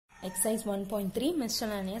Exercise 1.3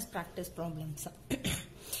 Miscellaneous practice problems.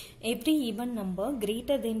 Every even number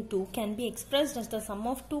greater than 2 can be expressed as the sum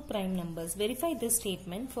of two prime numbers. Verify this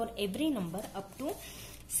statement for every number up to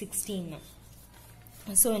 16.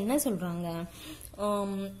 So என்ன சொல்றாங்க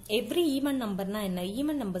every even number na என்ன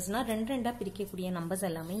even numbers na ரெண்டா பிரிக்கக்கூடிய numbers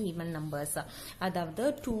எல்லாமே even numbers அதாவது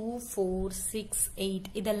 2 4 6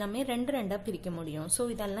 8 இதெல்லாமே ரெண்டா பிரிக்க முடியும் so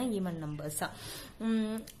இதெல்லாம் even numbers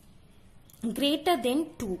greater than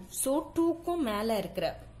 2 so 2 க்கும் மேல இருக்கிற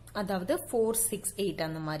அதாவது 4 6 8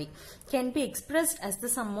 அந்த மாதிரி can be expressed as the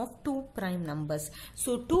sum of two prime numbers so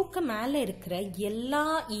 2 க்கு மேல இருக்கிற எல்லா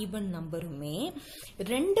ஈவன் நம்பருமே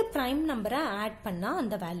ரெண்டு prime நம்பரை ஆட் பண்ணா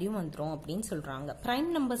அந்த வேல்யூ வந்துரும் அப்படினு சொல்றாங்க prime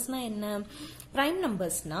numbersனா என்ன prime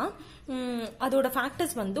numbersனா அதோட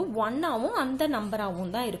ஃபேக்டர்ஸ் வந்து 1 ஆவும் அந்த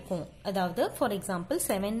நம்பராவும் தான் இருக்கும் அதாவது ஃபார் எக்ஸாம்பிள்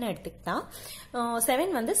 7 ன்னு எடுத்துக்கிட்டா 7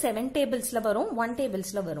 வந்து 7 டேபிள்ஸ்ல வரும் 1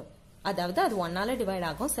 டேபிள்ஸ்ல வரும் அதாவது அது 1 ஆல டிவைட்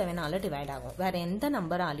ஆகும் 7 ஆல டிவைட் ஆகும் வேற எந்த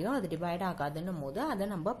நம்பராலயும் அது டிவைட் ஆகாதுன்னும் போது அதை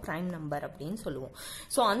நம்ம பிரைம் நம்பர் அப்படின்னு சொல்லுவோம்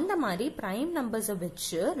சோ அந்த மாதிரி பிரைம் நம்பர்ஸை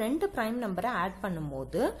வச்சு ரெண்டு பிரைம் நம்பரை ஆட்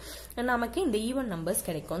பண்ணும்போது நமக்கு இந்த ஈவன் நம்பர்ஸ்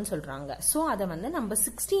கிடைக்கும்னு சொல்றாங்க சோ அதை வந்து நம்ம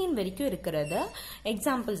 16 வரைக்கும் இருக்கிறத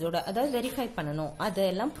எக்ஸாம்பிள்ஸோட அதாவது வெரிஃபை பண்ணணும்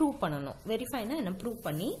அதெல்லாம் ப்ரூவ் பண்ணணும் வெரிஃபைனா என்ன ப்ரூவ்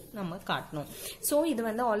பண்ணி நம்ம காட்டணும் சோ இது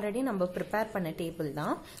வந்து ஆல்ரெடி நம்ம ப்ரிப்பேர் பண்ண டேபிள்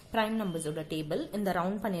தான் பிரைம் நம்பர்ஸோட டேபிள் இந்த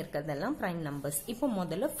ரவுண்ட் பண்ணிருக்கிறதெல்லாம் பிரைம் நம்பர்ஸ் இப்போ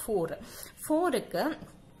முதல்ல 4 க்கு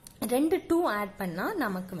ரெண்டு 2 ஆட் பண்ணா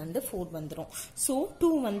நமக்கு வந்து 4 வந்துரும் சோ 2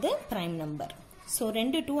 வந்து பிரைம் நம்பர் சோ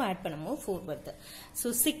ரெண்டு 2 ஆட் பண்ணும்போது 4 வருது சோ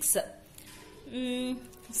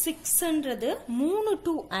 6ன்றது மூணு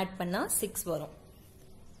 2 ஆட் பண்ணா 6 வரும்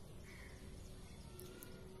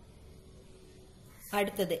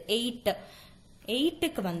அடுத்தது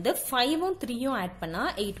 8க்கு வந்து 5ம் 3ம் ஆட் பண்ணா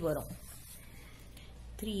 8 வரும்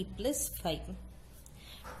 3 plus 5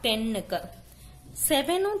 10க்கு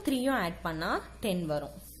 7ம் 3ம் ஆட் பண்ணா 10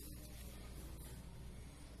 வரும்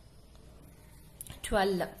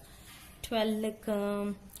 12க்கு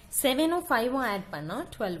 7ம் 5ம் ஆட் பண்ணா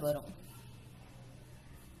 12 வரும்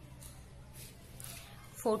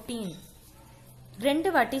 14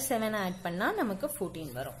 ரெண்டு வாட்டி 7 ஆட் பண்ணா நமக்கு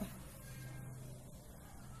 14 வரும்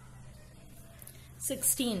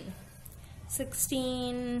 16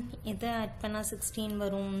 இதை ஆட் பண்ணா 16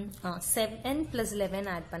 வரும் 7 plus 11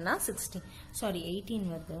 ஆட் பண்ணா 16 சாரி 18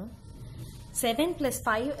 வருது 7 plus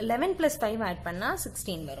 5 11 plus 5 ஆட் பண்ணா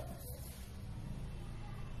 16 வரும்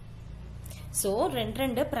சோ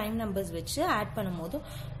ரெண்டு பிரைம் நம்பர்ஸ் வச்சு ஆட் பண்ணும்போது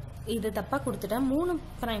இது தப்பா கொடுத்துட்டேன் மூணு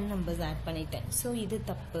பிரைம் நம்பர்ஸ் ஆட் பண்ணிட்டேன் சோ இது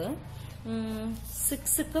தப்பு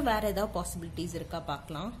 6க்கு வேற ஏதாவது பாசிபிலிட்டிஸ் இருக்கா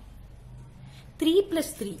பார்க்கலாம் 3 plus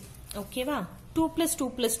 3 ஓகேவா 2 plus 2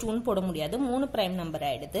 plus 2 ன்னு போட முடியாது மூணு பிரைம் நம்பர்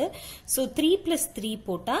ஆயிடுது சோ 3 plus 3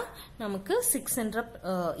 போட்டா நமக்கு 6 என்ற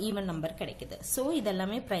ஈவன் நம்பர் கிடைக்குது சோ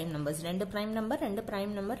இதெல்லாமே பிரைம் நம்பர்ஸ் ரெண்டு பிரைம் நம்பர் ரெண்டு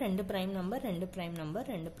பிரைம் நம்பர் ரெண்டு பிரைம் நம்பர் ரெண்டு பிரைம் நம்பர்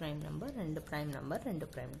ரெண்டு பிரைம் நம்பர் ரெண்டு பிரைம் நம்பர் ரெண்டு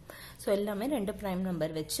பிரைம் சோ எல்லாமே ரெண்டு பிரைம்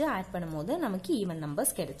நம்பர் வச்சு ஆட் பண்ணும்போது நமக்கு ஈவன்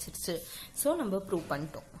நம்பர்ஸ் கிடைச்சிருச்சு சோ நம்ம ப்ரூவ்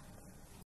பண்ணிட்டோம்